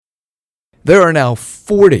There are now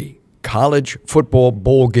 40 college football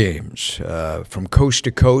bowl games from coast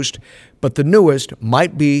to coast, but the newest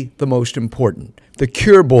might be the most important. The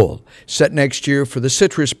Cure Bowl, set next year for the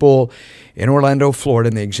Citrus Bowl in Orlando, Florida.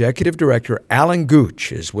 And the executive director, Alan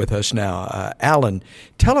Gooch, is with us now. Alan,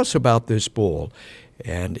 tell us about this bowl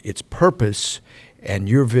and its purpose and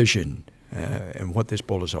your vision and what this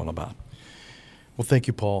bowl is all about. Well, thank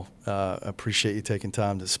you, Paul. I appreciate you taking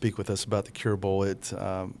time to speak with us about the Cure Bowl.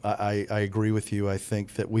 I agree with you. I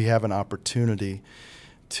think that we have an opportunity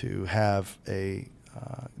to have a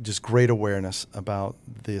just great awareness about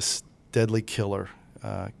this deadly killer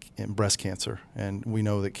in breast cancer. And we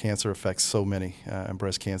know that cancer affects so many, and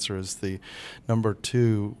breast cancer is the number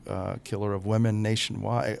 2 killer of women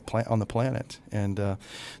nationwide on the planet. And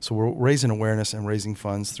so we're raising awareness and raising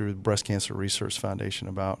funds through the Breast Cancer Research Foundation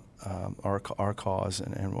about our cause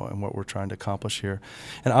and what we're trying to accomplish here.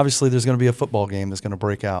 And obviously there's going to be a football game that's going to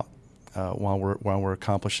break out while we're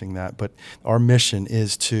accomplishing that. But our mission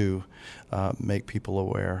is to make people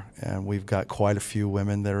aware, and we've got quite a few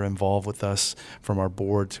women that are involved with us, from our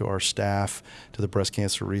board to our staff to the Breast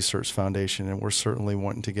Cancer Research Foundation, and we're certainly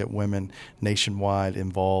wanting to get women nationwide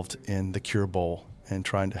involved in the Cure Bowl and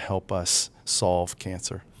trying to help us solve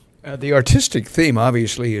cancer. The artistic theme,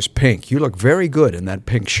 obviously, is pink. You look very good in that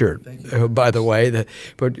pink shirt, by the way.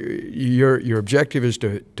 But your objective is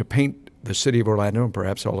to paint the city of Orlando and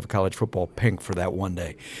perhaps all of college football pink for that one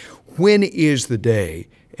day. When is the day?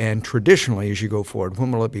 And traditionally, as you go forward,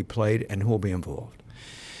 when will it be played and who will be involved?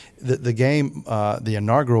 The game, the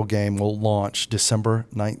inaugural game, will launch December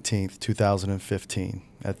 19th, 2015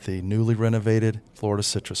 at the newly renovated Florida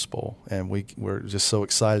Citrus Bowl. And we're just so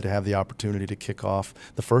excited to have the opportunity to kick off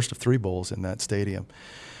the first of 3 bowls in that stadium.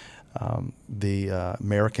 The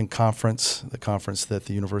American Conference, the conference that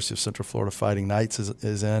the University of Central Florida Fighting Knights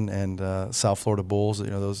is in, and South Florida Bulls,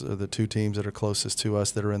 those are the 2 teams that are closest to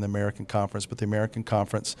us that are in the American Conference. But the American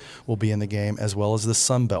Conference will be in the game, as well as the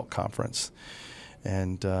Sun Belt Conference.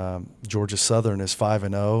 And Georgia Southern is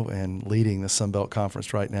 5-0 and leading the Sun Belt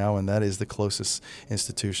Conference right now, and that is the closest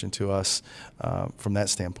institution to us from that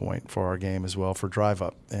standpoint for our game as well, for Drive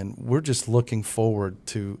Up. And we're just looking forward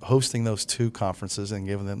to hosting those 2 conferences and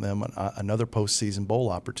giving them another postseason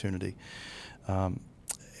bowl opportunity.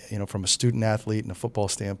 From a student athlete and a football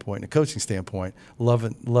standpoint and a coaching standpoint, love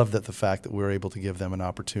that the fact that we're able to give them an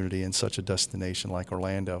opportunity in such a destination like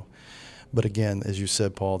Orlando. But again, as you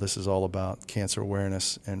said, Paul, this is all about cancer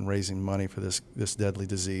awareness and raising money for this deadly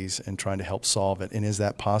disease and trying to help solve it. And is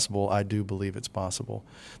that possible? I do believe it's possible.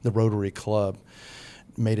 The Rotary Club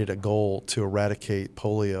made it a goal to eradicate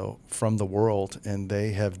polio from the world, and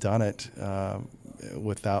they have done it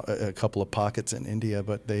without a couple of pockets in India,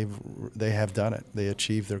 but they have done it. They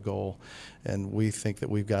achieved their goal, and we think that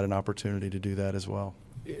we've got an opportunity to do that as well.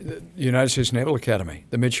 The United States Naval Academy,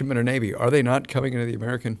 the Midshipmen of Navy, are they not coming into the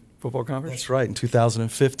American Football Conference? That's right. In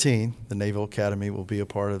 2015, the Naval Academy will be a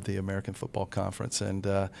part of the American Football Conference, and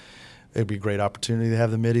it'd be a great opportunity to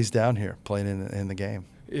have the Middies down here playing in the game.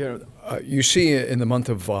 You see in the month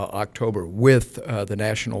of October with the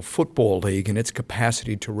National Football League and its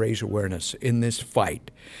capacity to raise awareness in this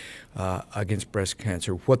fight against breast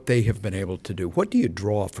cancer, what they have been able to do. What do you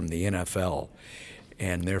draw from the NFL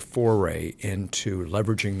and their foray into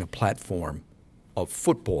leveraging the platform of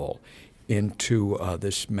football into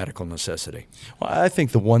this medical necessity? Well, I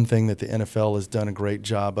think the one thing that the NFL has done a great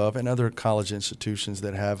job of, and other college institutions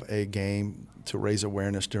that have a game to raise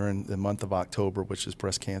awareness during the month of October, which is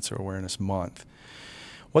Breast Cancer Awareness Month,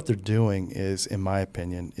 what they're doing is, in my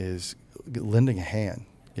opinion, is lending a hand.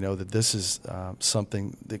 That this is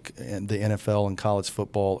something that the NFL and college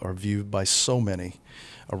football are viewed by so many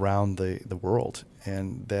around the world,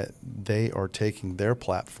 and that they are taking their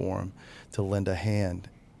platform to lend a hand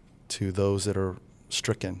to those that are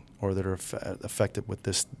stricken or that are affected with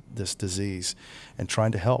this disease and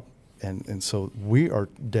trying to help. And so we are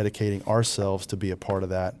dedicating ourselves to be a part of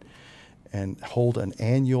that and hold an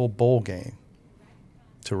annual bowl game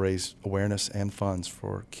to raise awareness and funds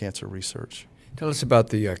for cancer research. Tell us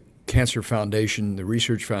about the Cancer Foundation, the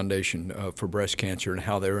Research Foundation for Breast Cancer, and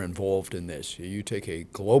how they're involved in this. You take a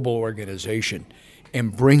global organization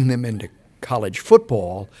and bring them into college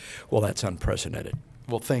football. Well, that's unprecedented.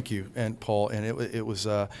 Well, thank you, and Paul. And it was,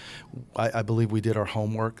 I believe we did our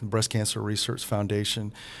homework. The Breast Cancer Research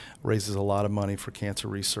Foundation raises a lot of money for cancer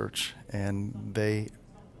research, and they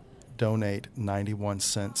donate 91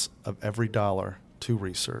 cents of every dollar to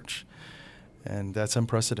research. And that's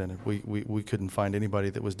unprecedented. We couldn't find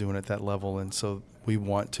anybody that was doing it at that level, and so we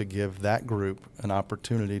want to give that group an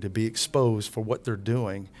opportunity to be exposed for what they're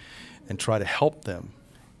doing and try to help them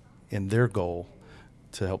in their goal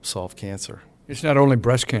to help solve cancer. It's not only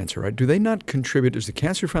breast cancer, right? Do they not contribute? Does the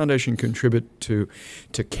Cancer Foundation contribute to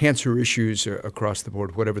cancer issues across the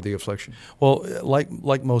board, whatever the affliction? Well,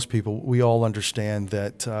 like most people, we all understand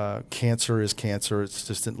that cancer is cancer. It's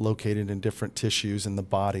just located in different tissues in the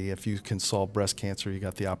body. If you can solve breast cancer, you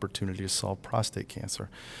got the opportunity to solve prostate cancer.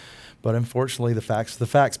 But unfortunately, the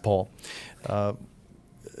facts, Paul.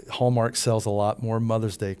 Hallmark sells a lot more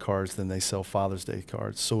Mother's Day cards than they sell Father's Day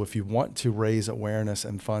cards. So if you want to raise awareness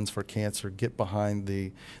and funds for cancer, get behind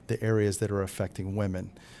the areas that are affecting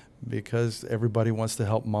women, because everybody wants to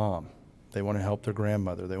help mom. They want to help their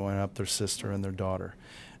grandmother. They want to help their sister and their daughter.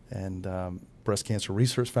 And Breast Cancer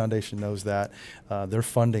Research Foundation knows that. Their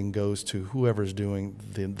funding goes to whoever's doing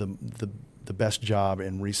the best job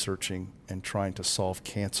in researching and trying to solve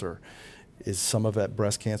cancer. Is some of that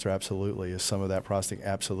breast cancer? Absolutely. Is some of that prostate?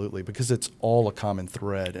 Absolutely. Because it's all a common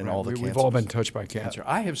thread in all the cancers. We've all been touched by cancer.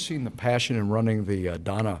 Yeah. I have seen the passion in running the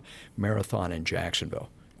Donna Marathon in Jacksonville,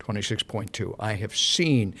 26.2. I have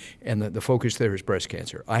seen, and the focus there is breast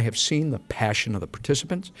cancer. I have seen the passion of the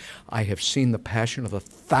participants. I have seen the passion of the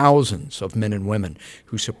thousands of men and women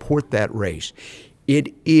who support that race.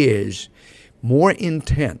 It is more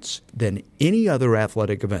intense than any other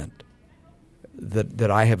athletic event that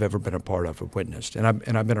I have ever been a part of or witnessed, and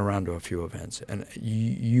I've been around to a few events, and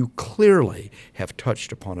you clearly have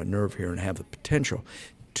touched upon a nerve here and have the potential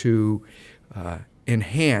to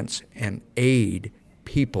enhance and aid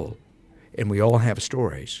people, and we all have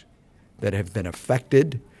stories that have been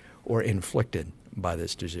affected or inflicted by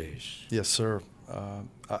this disease. Yes, sir.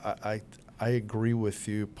 I agree with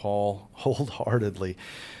you, Paul, wholeheartedly.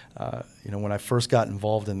 When I first got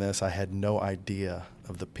involved in this, I had no idea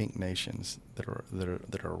of the Pink Nations that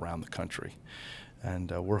are around the country,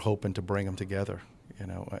 and we're hoping to bring them together,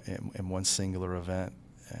 in one singular event,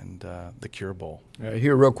 and the Cure Bowl.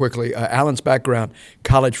 Here, real quickly, Alan's background: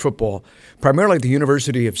 college football, primarily at the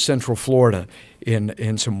University of Central Florida,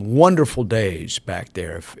 in some wonderful days back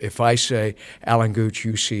there. If I say Alan Gooch,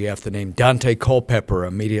 UCF, the name Dante Culpepper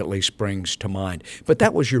immediately springs to mind. But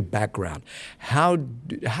that was your background. How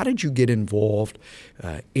did you get involved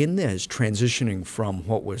in this, transitioning from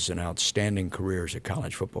what was an outstanding career as a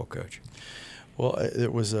college football coach? Well,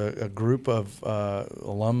 it was a group of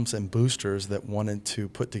alums and boosters that wanted to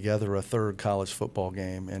put together a third college football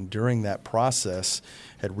game, and during that process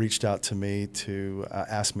had reached out to me to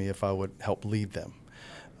ask me if I would help lead them.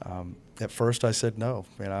 At first I said no,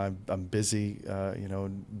 and I'm busy,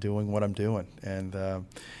 doing what I'm doing, and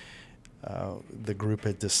the group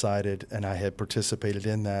had decided, and I had participated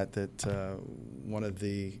in that one of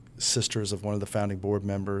the sisters of one of the founding board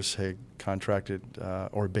members had contracted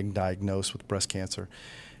or been diagnosed with breast cancer.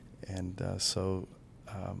 And so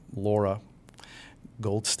Laura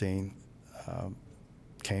Goldstein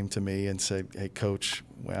came to me and said, "Hey, Coach,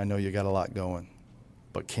 I know you got a lot going,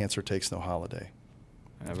 but cancer takes no holiday."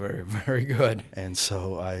 Very, very good. And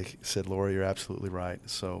so I said, "Laura, you're absolutely right."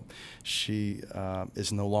 So she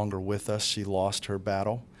is no longer with us. She lost her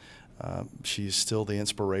battle. She's still the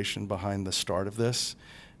inspiration behind the start of this,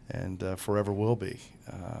 and forever will be.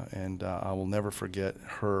 And I will never forget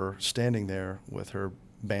her standing there with her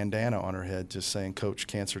bandana on her head just saying, "Coach,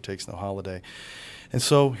 cancer takes no holiday." And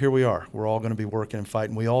so here we are. We're all going to be working and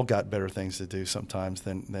fighting. We all got better things to do sometimes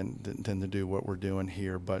than to do what we're doing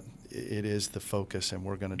here, but it is the focus, and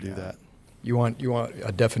we're going to do that. You want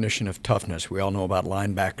a definition of toughness. We all know about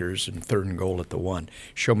linebackers and 3rd and goal at the 1.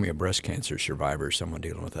 Show me a breast cancer survivor, someone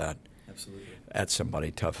dealing with that. Absolutely. That's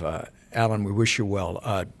somebody tough. Alan, we wish you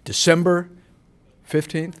well. December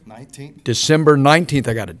 15th? 19th. December 19th.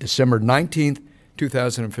 I got it. December 19th,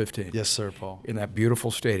 2015. Yes, sir, Paul. In that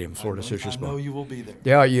beautiful stadium, Florida Citrus Bowl. I know you will be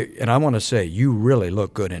there. Yeah, and I want to say, you really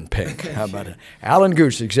look good in pink. How about it? Alan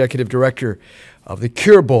Gooch, Executive Director of the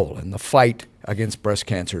Cure Bowl and the fight against breast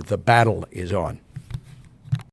cancer. The battle is on.